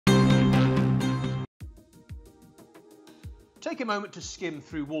Take a moment to skim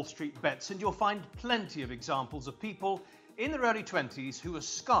through Wall Street bets and you'll find plenty of examples of people in their early 20s who were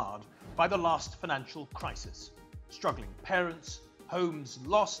scarred by the last financial crisis. Struggling parents, homes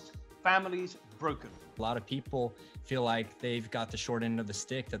lost, families broken. A lot of people feel like they've got the short end of the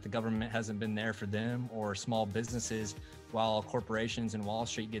stick, that the government hasn't been there for them or small businesses while corporations and Wall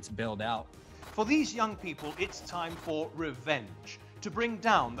Street gets bailed out. For these young people, it's time for revenge, to bring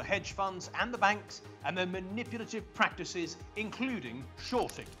down the hedge funds and the banks and their manipulative practices, including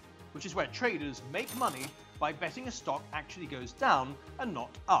shorting, which is where traders make money by betting a stock actually goes down and not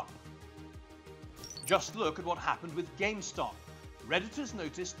up. Just look at what happened with Gamestop. Redditors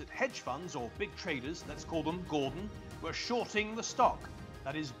noticed that hedge funds, or big traders, let's call them Gordon, were shorting the stock.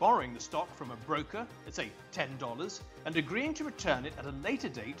 That is, borrowing the stock from a broker, let's say $10, and agreeing to return it at a later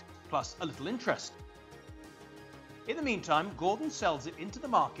date, plus a little interest. In the meantime, Gordon sells it into the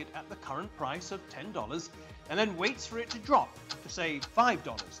market at the current price of $10, and then waits for it to drop to, say,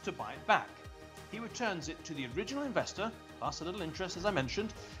 $5 to buy it back. He returns it to the original investor, plus a little interest, as I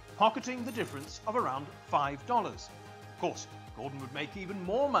mentioned, pocketing the difference of around $5. Of course, Gordon would make even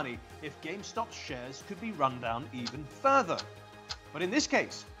more money if GameStop's shares could be run down even further. But in this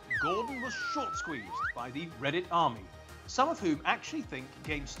case, Gordon was short squeezed by the Reddit army, some of whom actually think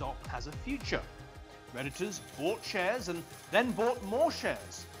GameStop has a future. Redditors bought shares and then bought more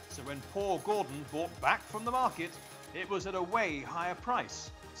shares, so when poor Gordon bought back from the market, it was at a way higher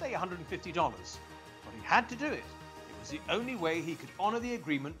price, say $150. But he had to do it. It was the only way he could honor the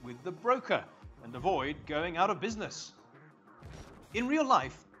agreement with the broker and avoid going out of business. In real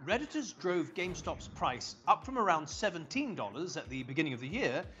life, Redditors drove GameStop's price up from around $17 at the beginning of the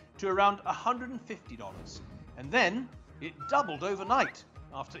year to around $150. And then it doubled overnight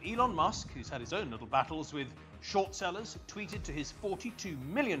after Elon Musk, who's had his own little battles with short sellers, tweeted to his 42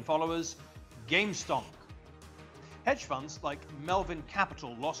 million followers, GameStonk. Hedge funds like Melvin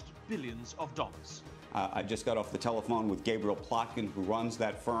Capital lost billions of dollars. I just got off the telephone with Gabriel Plotkin, who runs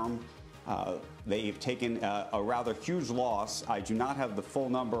that firm. They've taken a rather huge loss. I do not have the full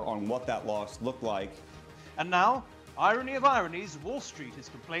number on what that loss looked like. And now, irony of ironies, Wall Street is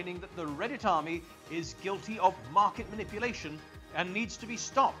complaining that the Reddit army is guilty of market manipulation and needs to be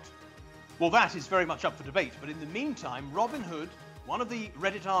stopped. Well, that is very much up for debate, but in the meantime, Robinhood, one of the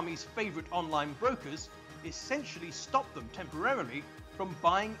Reddit army's favorite online brokers, essentially stopped them temporarily from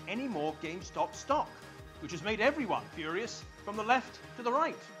buying any more GameStop stock, which has made everyone furious from the left to the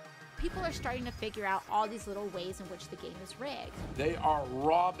right. People are starting to figure out all these little ways in which the game is rigged. They are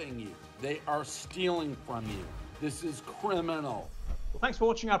robbing you. They are stealing from you. This is criminal. Well, thanks for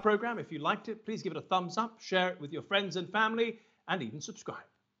watching our program. If you liked it, please give it a thumbs up, share it with your friends and family, and even subscribe.